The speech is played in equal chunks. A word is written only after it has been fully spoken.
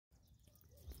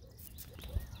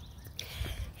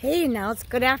Hey, now it's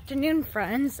good afternoon,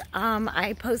 friends.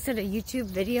 I posted a YouTube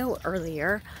video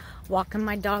earlier walking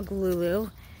my dog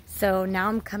Lulu. So now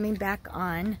I'm coming back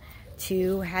on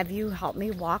to have you help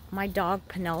me walk my dog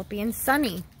Penelope and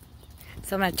Sonny.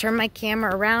 So I'm going to turn my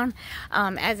camera around.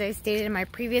 As I stated in my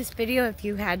previous video, if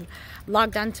you had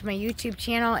logged onto my YouTube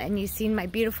channel and you've seen my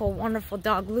beautiful, wonderful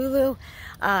dog Lulu,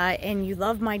 and you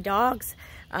love my dogs,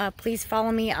 please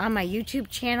follow me on my YouTube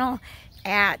channel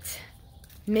at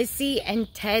Missy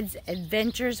and Ted's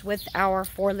Adventures with Our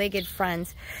Four-Legged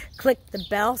Friends. Click the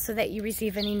bell so that you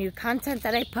receive any new content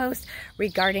that I post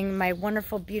regarding my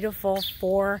wonderful, beautiful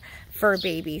 4 fur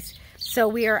babies. So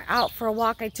we are out for a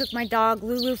walk. I took my dog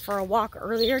Lulu for a walk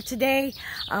earlier today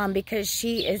because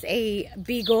she is a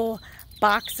beagle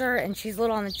boxer and she's a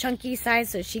little on the chunky side,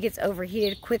 so she gets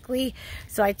overheated quickly.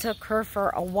 So I took her for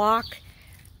a walk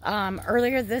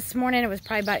earlier this morning. It was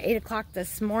probably about 8 o'clock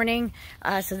this morning,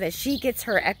 so that she gets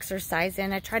her exercise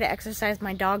in. I try to exercise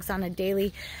my dogs on a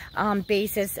daily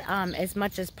basis as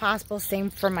much as possible.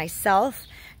 Same for myself,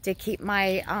 to keep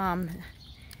my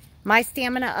my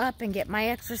stamina up and get my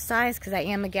exercise, because I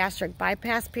am a gastric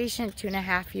bypass patient,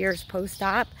 2.5 years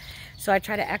post-op. So I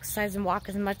try to exercise and walk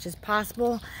as much as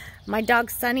possible. My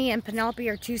dogs Sonny and Penelope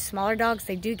are 2 smaller dogs.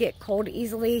 They do get cold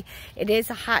easily. It is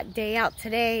a hot day out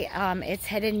today. It's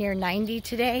headed near 90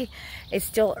 today. It's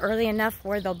still early enough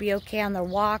where they'll be okay on their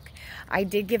walk. I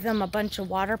did give them a bunch of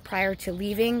water prior to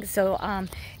leaving. So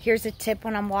here's a tip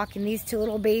when I'm walking these 2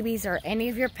 little babies or any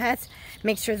of your pets.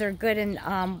 Make sure they're good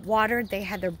and watered. They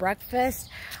had their breakfast,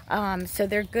 so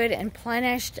they're good and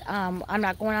plenished. I'm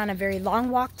not going on a very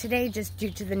long walk today just due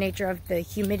to the nature of the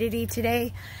humidity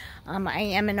today. I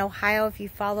am in Ohio. If you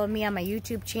follow me on my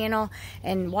YouTube channel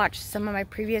and watch some of my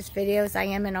previous videos, I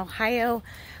am in Ohio.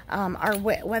 Our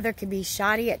weather can be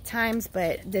shoddy at times,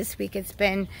 but this week it's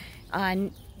been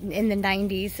in the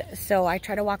 90s. So I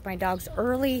try to walk my dogs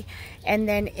early, and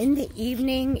then in the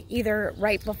evening, either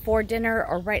right before dinner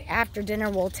or right after dinner,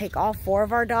 we'll take all 4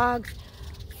 of our dogs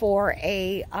for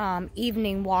a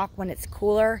evening walk when it's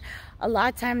cooler. A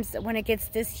lot of times when it gets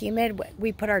this humid,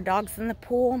 we put our dogs in the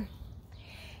pool,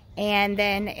 and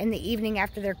then in the evening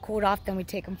after they're cooled off, then we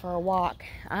take them for a walk.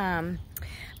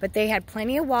 But they had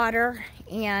plenty of water,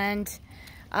 and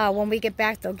when we get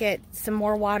back, they'll get some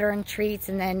more water and treats,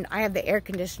 and then I have the air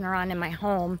conditioner on in my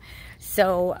home,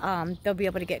 so they'll be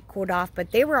able to get cooled off.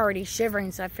 But they were already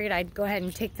shivering, so I figured I'd go ahead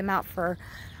and take them out for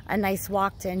a nice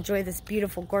walk to enjoy this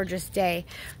beautiful, gorgeous day.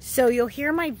 So you'll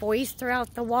hear my voice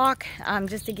throughout the walk,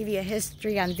 just to give you a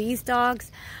history on these dogs.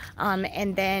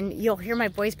 And then you'll hear my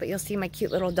voice, but you'll see my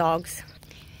cute little dogs.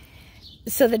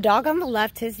 So the dog on the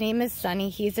left, his name is Sonny.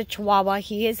 He's a Chihuahua.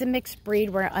 He is a mixed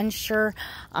breed. We're unsure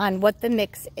on what the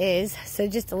mix is. So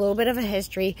just a little bit of a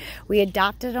history. We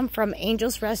adopted him from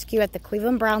Angels Rescue at the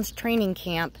Cleveland Browns training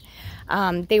camp.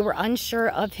 They were unsure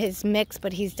of his mix,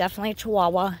 but he's definitely a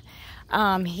Chihuahua.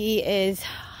 He is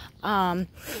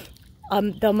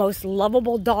the most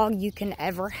lovable dog you can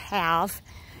ever have.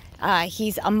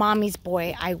 He's a mommy's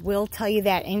boy. I will tell you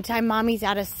that. Anytime mommy's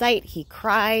out of sight, he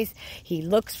cries, he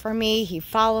looks for me, he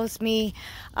follows me.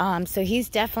 So he's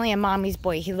definitely a mommy's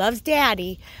boy. He loves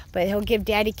daddy, but he'll give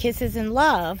daddy kisses and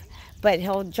love, but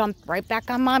he'll jump right back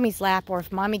on mommy's lap, or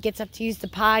if mommy gets up to use the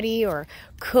potty or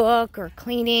cook or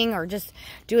cleaning or just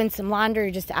doing some laundry,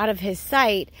 just out of his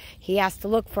sight, he has to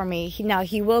look for me. Now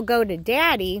he will go to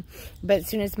daddy, but as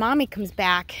soon as mommy comes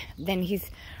back, then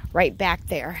he's right back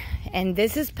there. And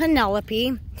this is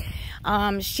Penelope.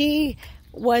 She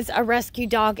was a rescue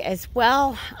dog as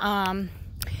well.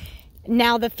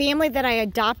 Now the family that I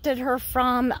adopted her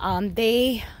from,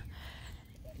 they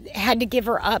had to give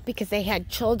her up because they had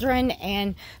children,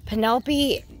 and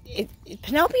Penelope's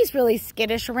really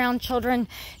skittish around children.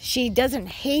 She doesn't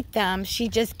hate them, she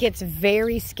just gets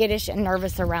very skittish and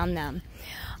nervous around them.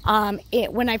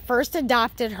 When I first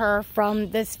adopted her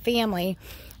from this family,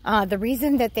 the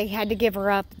reason that they had to give her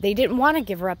up, they didn't want to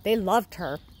give her up, they loved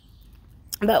her.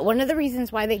 But one of the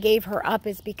reasons why they gave her up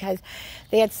is because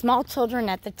they had small children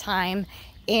at the time,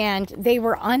 and they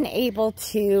were unable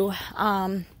to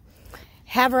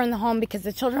have her in the home because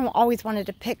the children always wanted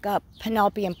to pick up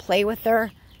Penelope and play with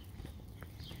her.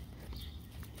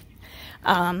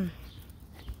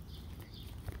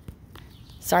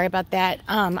 Sorry about that.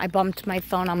 I bumped my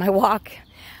phone on my walk.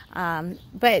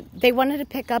 But they wanted to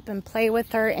pick up and play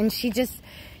with her, and she just,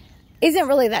 isn't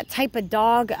really that type of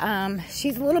dog.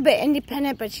 She's a little bit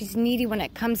independent, but she's needy when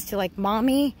it comes to like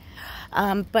mommy.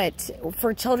 But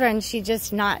for children, she's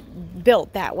just not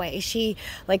built that way. She,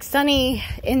 like Sonny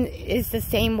is the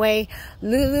same way.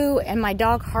 Lulu and my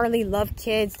dog Harley love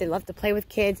kids. They love to play with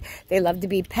kids. They love to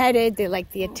be petted. They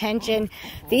like the attention.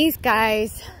 These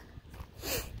guys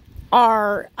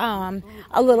are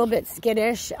a little bit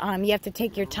skittish. You have to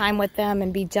take your time with them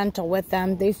and be gentle with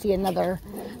them. They see another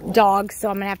dog, so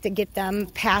I'm gonna have to get them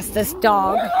past this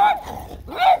dog.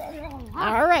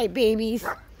 All right, babies.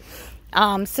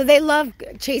 So they love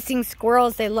chasing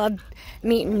squirrels. They love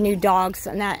meeting new dogs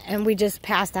and we just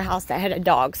passed a house that had a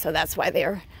dog, so that's why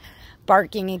they're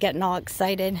barking and getting all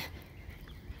excited.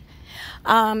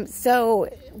 So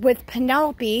with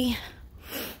Penelope,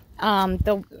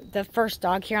 the first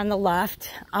dog here on the left,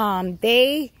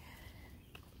 they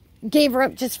gave her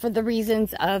up just for the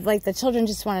reasons of like the children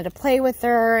just wanted to play with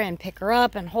her and pick her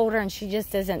up and hold her, and she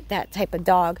just isn't that type of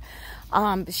dog.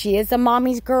 She is a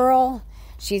mommy's girl.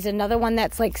 She's another one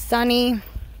that's like Sonny.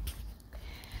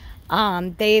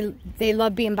 They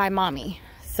love being by mommy.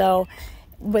 So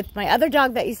with my other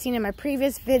dog that you've seen in my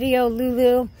previous video,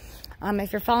 Lulu,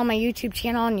 if you're following my YouTube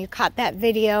channel and you caught that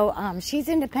video, she's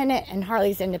independent and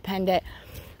Harley's independent.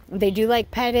 They do like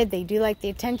petted, they do like the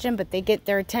attention, but they get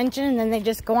their attention and then they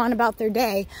just go on about their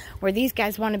day, where these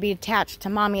guys want to be attached to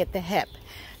mommy at the hip.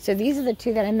 So these are the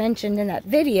two that I mentioned in that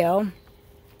video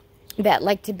that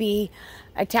like to be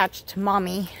attached to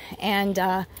mommy, and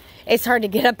it's hard to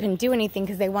get up and do anything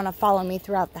because they want to follow me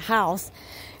throughout the house,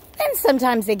 and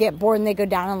sometimes they get bored and they go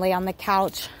down and lay on the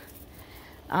couch.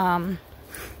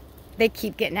 They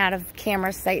keep getting out of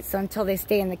camera sight, so until they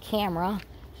stay in the camera,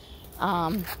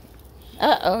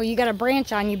 uh-oh, you got a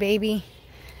branch on you, baby.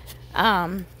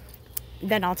 Then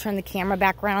I'll turn the camera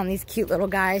back around on these cute little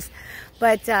guys.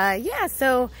 But yeah,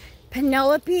 so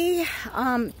Penelope,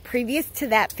 previous to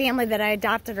that family that I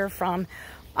adopted her from,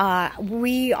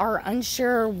 we are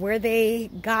unsure where they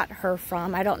got her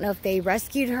from. I don't know if they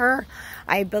rescued her.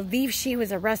 I believe she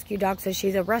was a rescue dog, so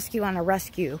she's a rescue on a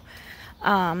rescue.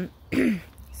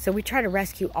 So we try to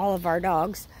rescue all of our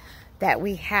dogs that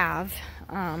we have.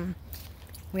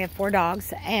 We have 4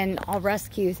 dogs and all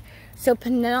rescues. So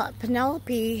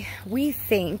Penelope, we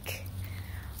think,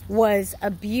 was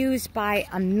abused by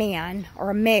a man or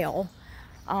a male,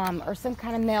 or some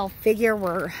kind of male figure.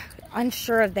 We're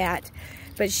unsure of that,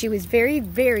 but she was very,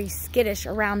 very skittish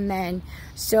around men.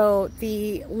 So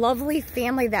the lovely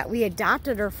family that we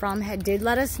adopted her from did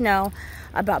let us know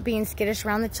about being skittish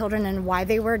around the children and why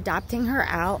they were adopting her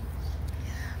out.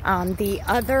 The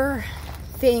other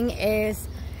thing is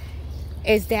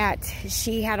that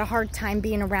she had a hard time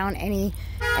being around any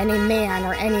man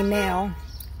or any male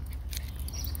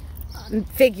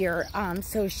figure.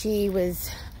 So she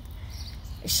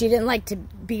didn't like to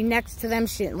be next to them.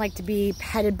 She didn't like to be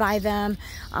petted by them.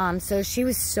 So she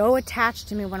was so attached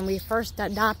to me when we first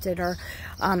adopted her.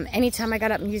 Anytime I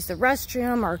got up and used the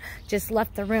restroom or just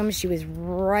left the room, she was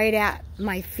right at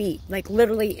my feet, like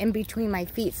literally in between my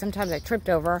feet. Sometimes I tripped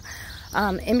over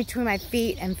in between my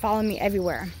feet and followed me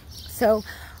everywhere. So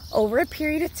over a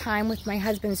period of time, with my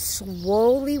husband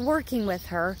slowly working with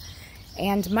her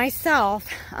and myself,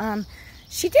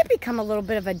 she did become a little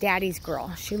bit of a daddy's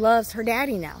girl. She loves her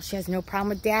daddy now. She has no problem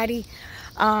with daddy.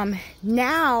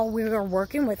 Now we are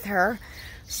working with her,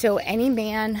 so any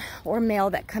man or male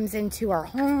that comes into our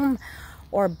home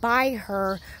or by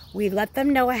her, we let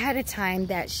them know ahead of time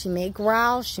that she may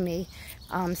growl, she may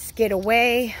skid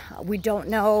away. We don't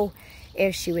know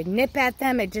if she would nip at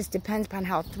them. It just depends upon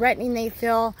how threatening they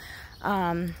feel.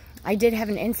 I did have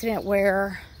an incident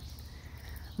where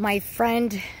my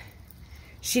friend,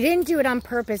 she didn't do it on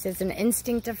purpose. It's an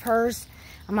instinct of hers.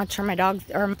 I'm not sure my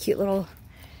dogs are cute little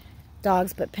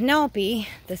dogs, but Penelope,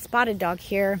 the spotted dog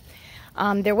here,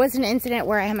 there was an incident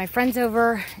where I had my friends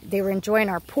over. They were enjoying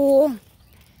our pool,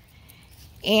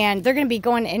 and they're going to be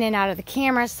going in and out of the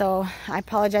camera, so I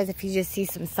apologize if you just see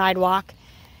some sidewalk.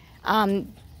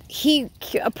 He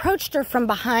approached her from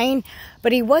behind,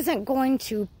 but he wasn't going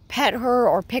to pet her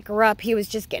or pick her up. He was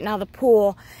just getting out of the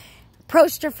pool.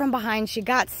 Approached her from behind. She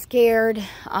got scared.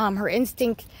 Her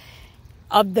instinct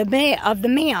of the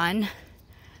man,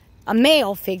 a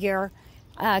male figure,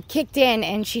 kicked in,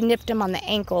 and she nipped him on the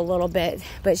ankle a little bit,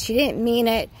 but she didn't mean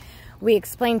it. We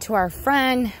explained to our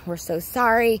friend, we're so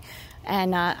sorry,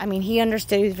 and I mean, he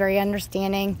understood. He was very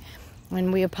understanding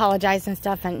when we apologized and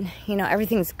stuff, and you know,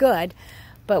 everything's good.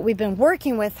 But we've been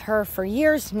working with her for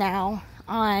years now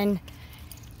on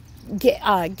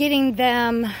getting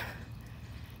them,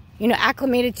 you know,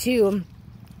 acclimated to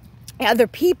other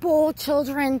people,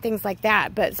 children, things like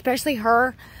that. But especially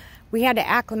her, we had to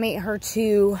acclimate her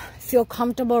to feel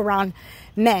comfortable around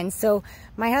men. So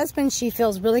my husband, she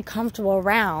feels really comfortable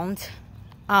around.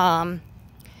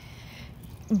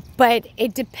 But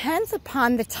it depends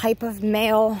upon the type of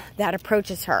male that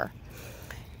approaches her.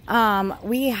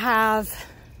 We have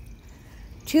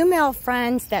 2 male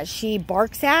friends that she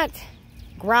barks at,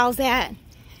 growls at,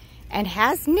 and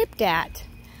has nipped at.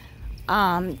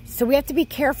 So we have to be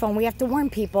careful, and we have to warn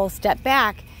people, step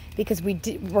back, because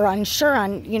we're unsure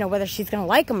on, you know, whether she's going to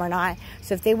like them or not.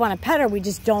 So if they want to pet her, we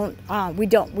just don't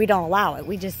allow it.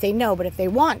 We just say no. But if they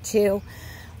want to,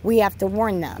 we have to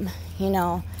warn them, you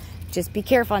know, just be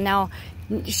careful. Now,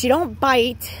 she don't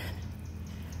bite.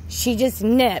 She just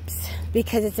nips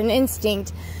because it's an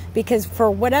instinct, because for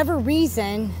whatever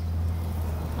reason,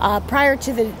 prior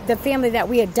to the family that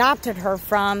we adopted her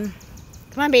from,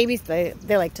 come on babies, they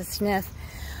like to sniff,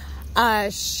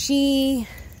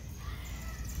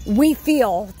 we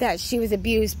feel that she was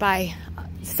abused by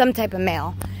some type of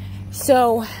male.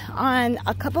 So on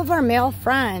a couple of our male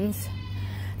friends,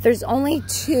 there's only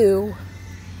 2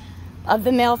 of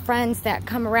the male friends that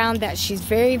come around that she's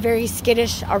very, very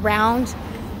skittish around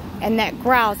and that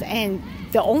growls. And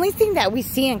the only thing that we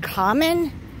see in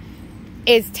common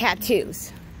is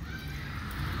tattoos.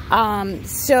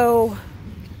 So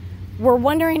we're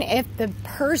wondering if the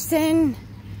person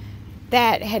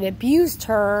that had abused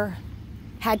her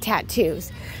had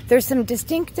tattoos. There's some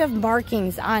distinctive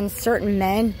markings on certain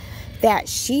men that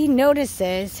she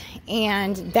notices,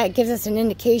 and that gives us an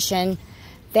indication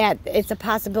that it's a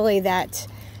possibility that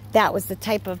that was the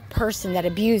type of person that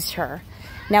abused her.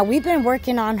 Now, we've been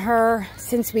working on her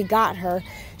since we got her.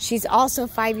 She's also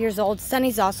 5 years old.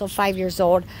 Sonny's also 5 years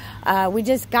old. We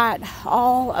just got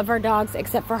all of our dogs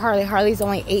except for Harley. Harley's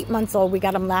only 8 months old. We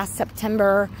got him last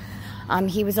September.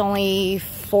 He was only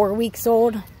 4 weeks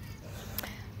old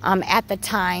at the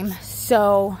time.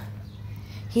 So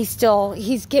he's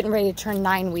getting ready to turn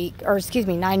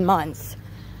 9 months.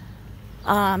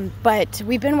 But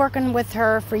we've been working with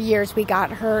her for years. We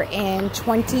got her in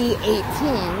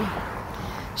 2018.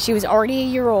 She was already a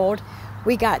year old.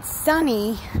 We got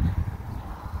Sonny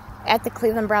at the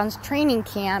Cleveland Browns training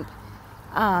camp,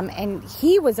 and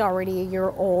he was already a year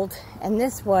old, and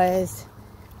this was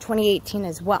 2018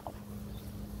 as well.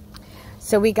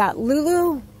 So we got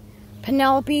Lulu,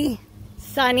 Penelope,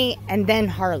 Sonny, and then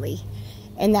Harley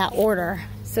in that order.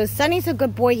 So Sonny's a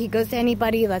good boy. He goes to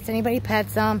anybody, lets anybody pet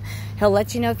him. He'll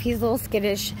let you know if he's a little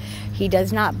skittish. He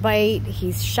does not bite.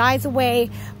 He shies away.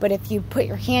 But if you put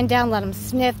your hand down, let him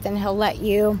sniff, then he'll let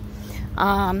you.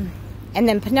 And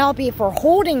then Penelope, if we're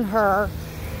holding her,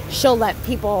 she'll let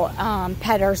people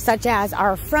pet her, such as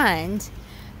our friend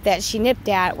that she nipped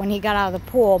at when he got out of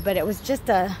the pool. But it was just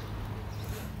because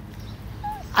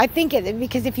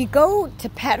if you go to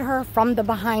pet her from the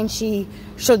behind,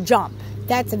 she'll jump.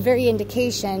 That's a very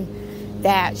indication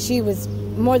that she was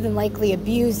more than likely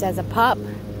abused as a pup.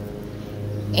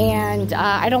 And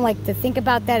I don't like to think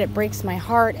about that. It breaks my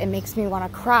heart. It makes me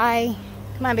want to cry.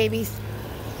 Come on, babies.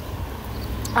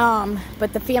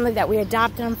 But the family that we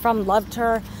adopted them from loved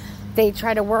her. They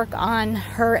tried to work on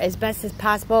her as best as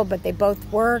possible, but they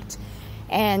both worked,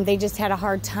 and they just had a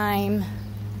hard time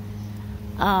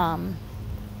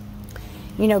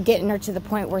you know, getting her to the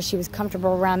point where she was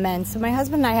comfortable around men. So my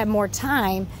husband and I had more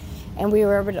time, and we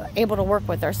were able to work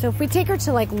with her. So if we take her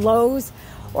to like Lowe's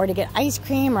or to get ice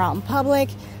cream or out in public,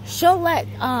 she'll let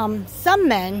some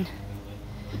men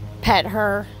pet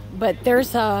her, but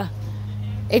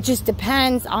it just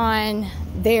depends on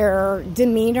their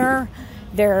demeanor,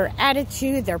 their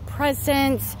attitude, their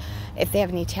presence, if they have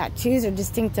any tattoos or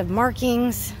distinctive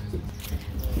markings.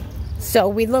 So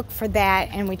we look for that,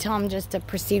 and we tell them just to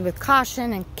proceed with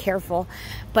caution and careful.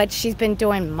 But she's been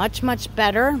doing much, much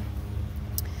better.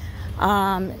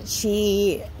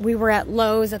 We were at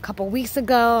Lowe's a couple weeks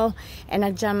ago, and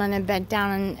a gentleman had bent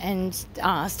down and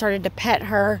started to pet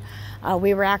her.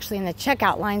 We were actually in the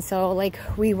checkout line, so like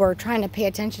we were trying to pay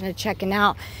attention to checking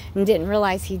out and didn't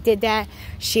realize he did that.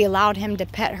 She allowed him to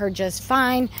pet her just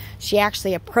fine. She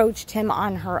actually approached him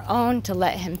on her own to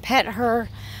let him pet her.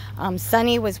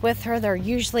 Sonny was with her. They're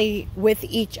usually with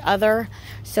each other,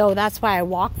 so that's why I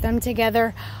walked them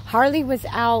together. Harley was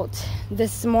out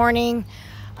this morning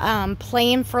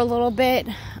playing for a little bit.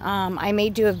 I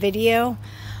may do a video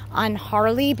on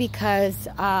Harley because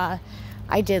I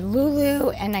did Lulu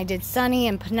and I did Sonny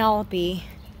and Penelope.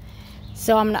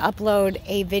 So I'm going to upload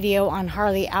a video on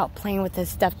Harley out playing with the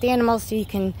stuffed animals so you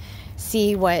can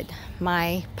see what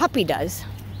my puppy does.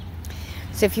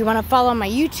 So if you want to follow my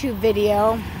YouTube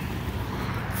video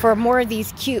for more of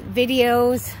these cute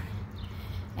videos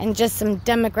and just some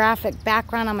demographic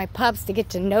background on my pups to get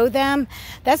to know them.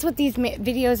 That's what these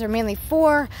videos are mainly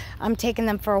for. I'm taking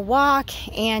them for a walk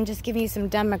and just giving you some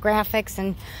demographics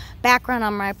and background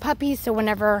on my puppies, so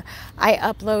whenever I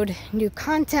upload new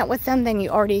content with them, then you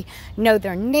already know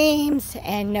their names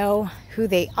and know who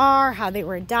they are, how they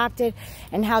were adopted,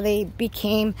 and how they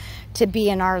became to be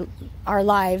in our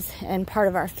lives and part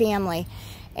of our family.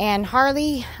 And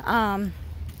Harley,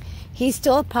 he's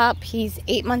still a pup. He's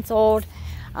 8 months old.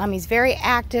 He's very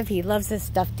active. He loves his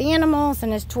stuffed animals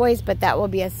and his toys, but that will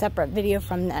be a separate video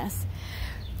from this.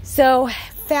 So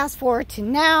fast forward to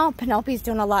now, Penelope's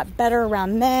doing a lot better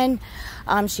around men.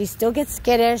 She still gets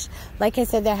skittish. Like I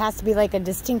said, there has to be like a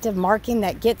distinctive marking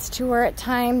that gets to her at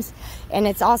times. And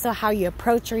it's also how you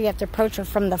approach her. You have to approach her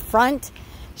from the front.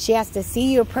 She has to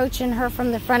see you approaching her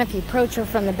from the front. If you approach her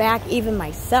from the back, even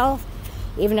myself,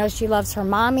 even though she loves her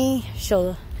mommy,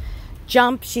 she'll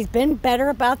jump. She's been better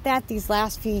about that these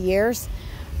last few years.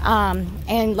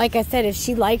 And like I said, if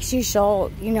she likes you,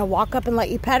 she'll, you know, walk up and let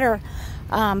you pet her.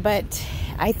 But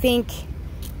I think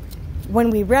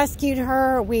when we rescued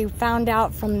her, we found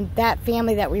out from that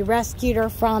family that we rescued her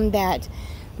from that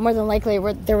more than likely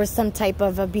there was some type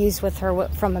of abuse with her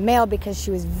from a male, because she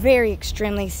was very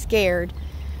extremely scared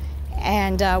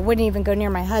and wouldn't even go near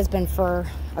my husband for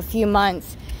a few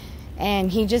months.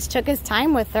 And he just took his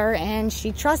time with her, and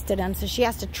she trusted him, so she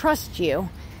has to trust you.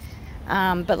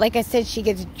 But like I said, she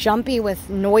gets jumpy with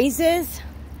noises.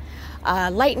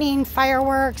 Lightning,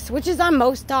 fireworks, which is on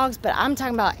most dogs, but I'm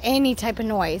talking about any type of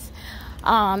noise.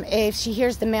 If she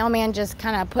hears the mailman just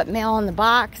kind of put mail in the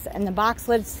box and the box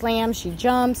lid slams, she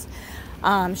jumps.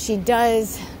 She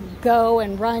does go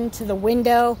and run to the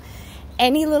window.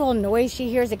 Any little noise she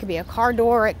hears, it could be a car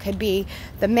door, it could be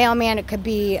the mailman, it could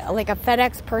be like a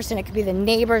FedEx person, it could be the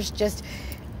neighbors just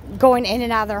going in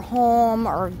and out of their home,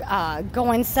 or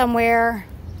going somewhere.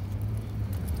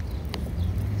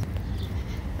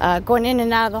 Going in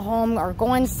and out of the home or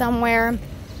going somewhere,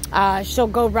 she'll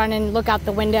go run and look out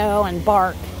the window and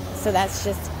bark. So that's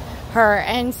just her.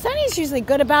 And Sonny's usually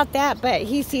good about that, but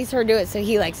he sees her do it, so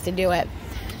he likes to do it.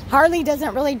 Harley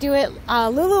doesn't really do it.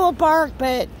 Lulu will bark,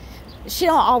 but she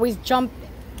don't always jump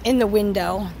in the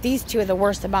window. These two are the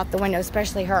worst about the window,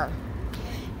 especially her.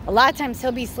 A lot of times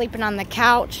he'll be sleeping on the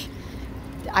couch.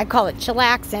 I call it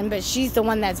chillaxing, but she's the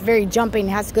one that's very jumping,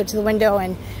 has to go to the window,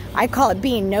 and I call it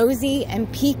being nosy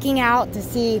and peeking out to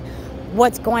see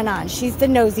what's going on. She's the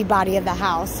nosy body of the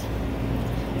house.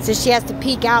 So she has to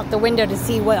peek out the window to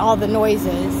see what all the noise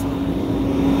is.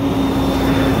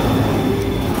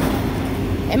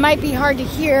 It might be hard to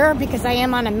hear because I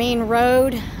am on a main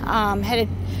road, headed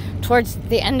towards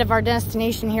the end of our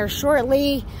destination here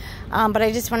shortly. But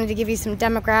I just wanted to give you some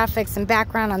demographics and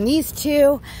background on these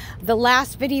two. The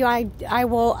last video I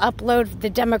will upload the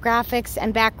demographics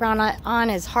and background on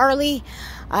is Harley.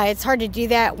 It's hard to do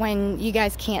that when you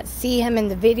guys can't see him in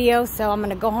the video, so I'm going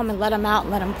to go home and let him out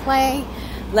and let him play.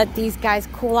 Let these guys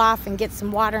cool off and get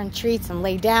some water and treats and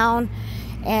lay down.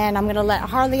 And I'm going to let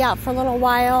Harley out for a little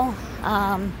while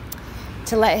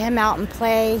to let him out and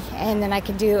play, and then I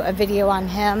can do a video on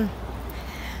him.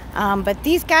 But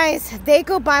these guys, they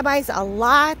go bye-byes a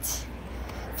lot.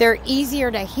 They're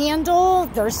easier to handle.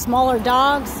 They're smaller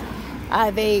dogs.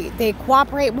 They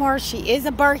cooperate more. She is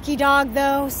a barky dog,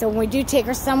 though. So when we do take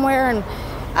her somewhere,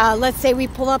 and let's say we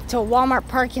pull up to a Walmart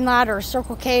parking lot or a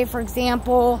Circle K, for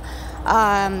example,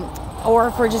 or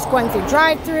if we're just going through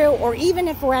drive-through, or even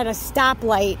if we're at a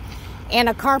stoplight and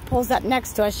a car pulls up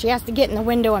next to us, she has to get in the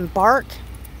window and bark.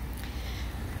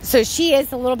 So she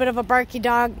is a little bit of a barky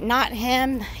dog, not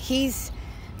him. He's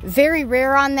very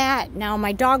rare on that. Now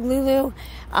my dog Lulu,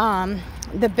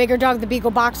 the bigger dog, the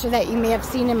Beagle Boxer that you may have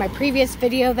seen in my previous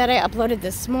video that I uploaded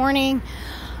this morning,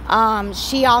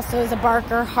 she also is a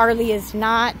barker. Harley is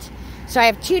not. So I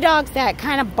have two dogs that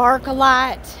kind of bark a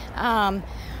lot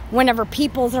whenever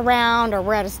people's around or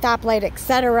we're at a stoplight,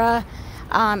 etc.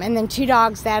 And then two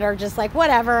dogs that are just like,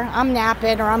 whatever, I'm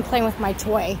napping or I'm playing with my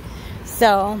toy.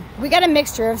 So we got a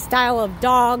mixture of style of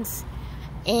dogs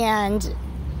and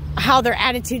how their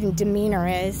attitude and demeanor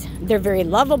is. They're very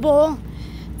lovable.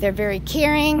 They're very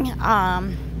caring.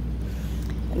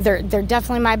 They're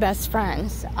definitely my best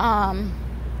friends.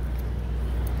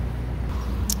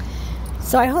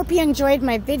 So I hope you enjoyed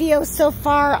my video so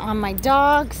far on my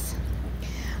dogs.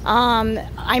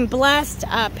 I'm blessed.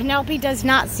 Penelope does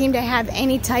not seem to have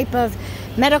any type of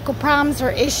medical problems or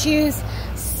issues.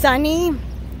 Sonny,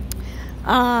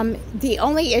 the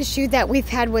only issue that we've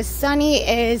had with Sonny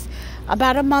is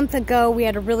about a month ago we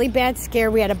had a really bad scare.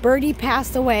 We had a birdie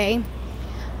pass away.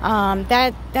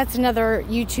 That's another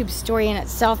YouTube story in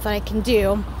itself that I can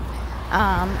do.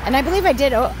 And I believe I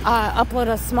did upload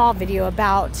a small video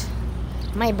about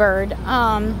my bird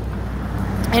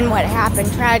and what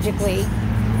happened tragically.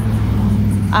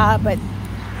 But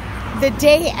the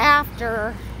day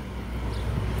after,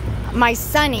 my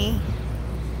Sonny,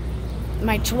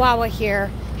 my Chihuahua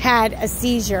here, had a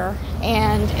seizure,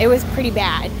 and it was pretty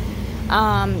bad.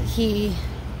 I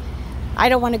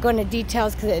don't want to go into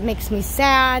details because it makes me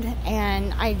sad,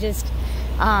 and I just,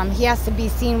 he has to be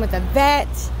seen with a vet,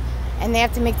 and they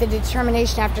have to make the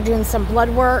determination after doing some blood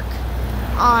work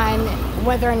on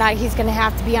whether or not he's going to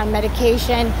have to be on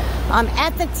medication.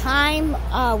 At the time,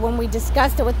 when we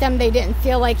discussed it with them, they didn't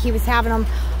feel like he was having them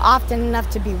often enough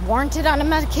to be warranted on a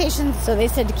medication, so they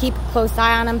said to keep a close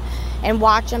eye on him and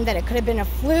watch him, that it could have been a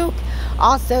fluke.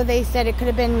 Also, they said it could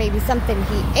have been maybe something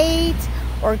he ate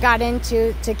or got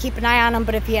into, to keep an eye on him,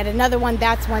 but if he had another one,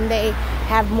 that's when they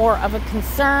have more of a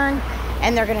concern,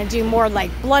 and they're going to do more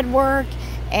like blood work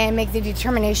and make the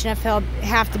determination if he'll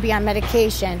have to be on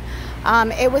medication.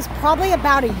 It was probably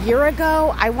about a year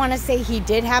ago. I want to say he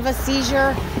did have a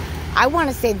seizure. I want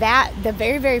to say that the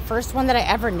very, very first one that I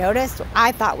ever noticed,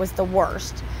 I thought was the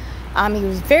worst. He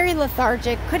was very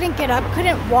lethargic, couldn't get up,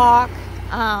 couldn't walk,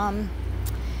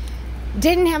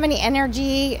 didn't have any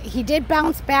energy. He did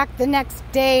bounce back the next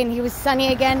day, and he was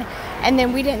sunny again, and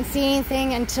then we didn't see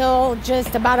anything until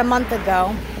just about a month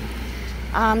ago.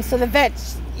 So the vet,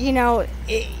 you know,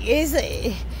 is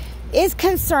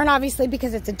concerned, obviously,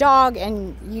 because it's a dog,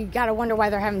 and you got to wonder why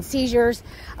they're having seizures.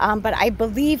 But I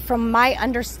believe, from my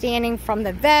understanding from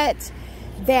the vet,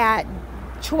 that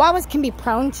Chihuahuas can be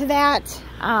prone to that,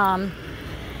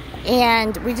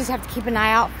 and we just have to keep an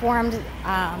eye out for them,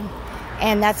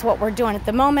 and that's what we're doing at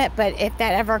the moment. But if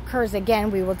that ever occurs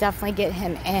again, we will definitely get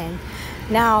him in.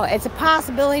 Now, it's a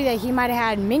possibility that he might have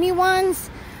had mini ones,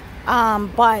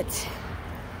 but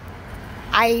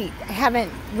I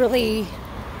haven't really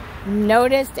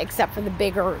noticed, except for the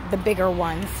bigger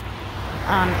ones.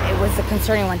 It was a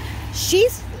concerning one.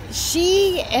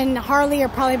 She and Harley are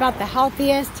probably about the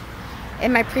healthiest.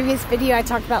 In my previous video, I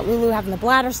talked about Lulu having the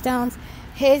bladder stones.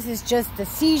 His is just the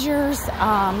seizures.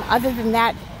 Other than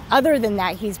that,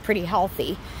 he's pretty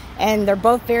healthy, and they're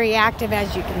both very active,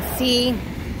 as you can see.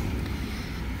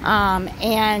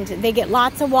 And they get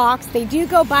lots of walks. They do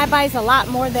go bye-byes a lot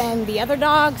more than the other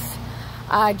dogs,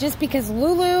 just because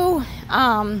Lulu,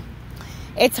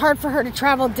 it's hard for her to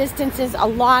travel distances a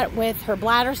lot with her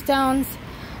bladder stones.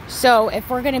 So if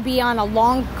we're going to be on a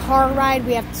long car ride,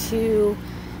 we have to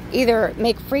either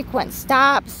make frequent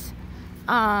stops.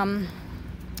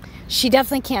 She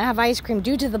definitely can't have ice cream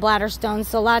due to the bladder stones,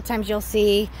 so a lot of times you'll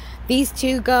see these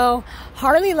two go.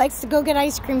 Harley likes to go get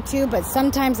ice cream too, but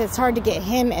sometimes it's hard to get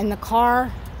him in the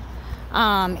car,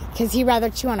 because he'd rather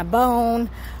chew on a bone,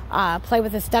 play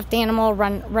with a stuffed animal,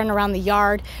 run around the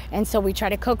yard. And so we try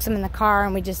to coax him in the car,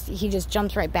 and he just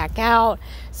jumps right back out.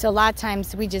 So a lot of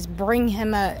times we just bring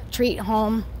him a treat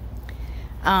home.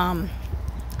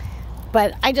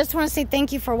 But I just want to say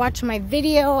thank you for watching my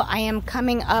video. I am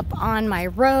coming up on my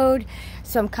road,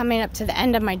 so I'm coming up to the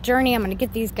end of my journey. I'm going to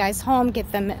get these guys home, get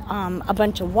them a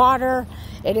bunch of water.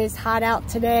 It is hot out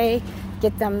today.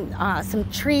 Get them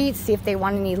some treats, see if they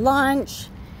want any lunch.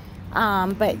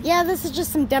 But yeah, this is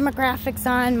just some demographics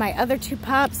on my other two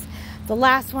pups. The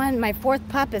last one, my fourth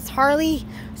pup, is Harley.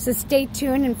 So stay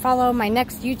tuned and follow my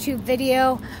next YouTube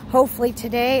video, hopefully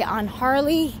today, on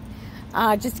Harley.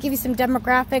 Just to give you some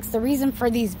demographics. The reason for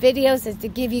these videos is to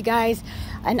give you guys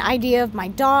an idea of my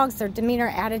dogs, their demeanor,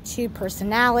 attitude,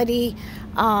 personality.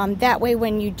 That way,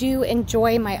 when you do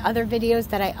enjoy my other videos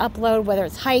that I upload, whether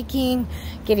it's hiking,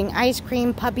 getting ice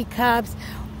cream, puppy cups,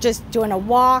 just doing a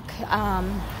walk,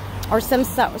 or some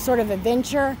sort of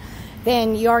adventure,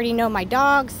 then you already know my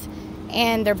dogs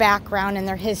and their background and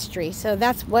their history. So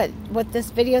that's what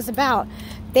this video is about.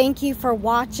 Thank you for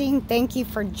watching. Thank you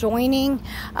for joining.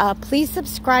 Please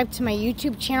subscribe to my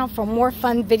YouTube channel for more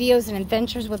fun videos and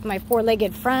adventures with my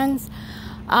four-legged friends.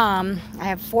 I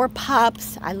have 4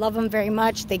 pups. I love them very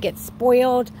much. They get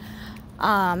spoiled.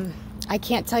 I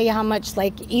can't tell you how much,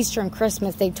 like Easter and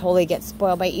Christmas, they totally get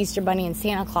spoiled by Easter Bunny and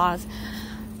Santa Claus.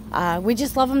 We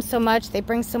just love them so much. They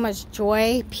bring so much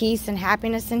joy, peace, and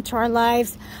happiness into our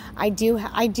lives. I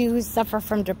do suffer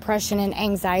from depression and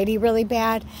anxiety really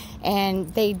bad,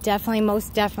 and they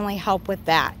most definitely help with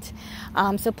that.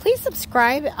 So please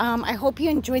subscribe. I hope you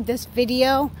enjoyed this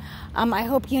video. I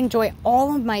hope you enjoy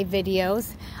all of my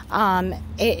videos.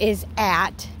 It is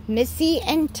at Missy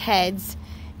and Ted's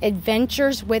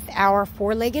Adventures with Our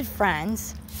Four-Legged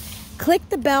Friends. Click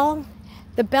the bell,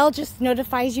 The bell just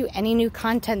notifies you any new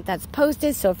content that's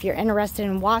posted. So if you're interested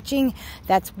in watching,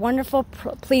 that's wonderful.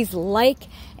 Please like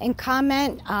and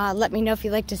comment. Let me know if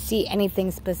you'd like to see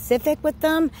anything specific with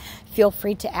them. Feel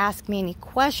free to ask me any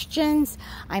questions.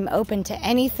 I'm open to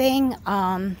anything.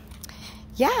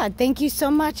 Yeah, thank you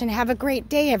so much and have a great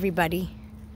day, everybody.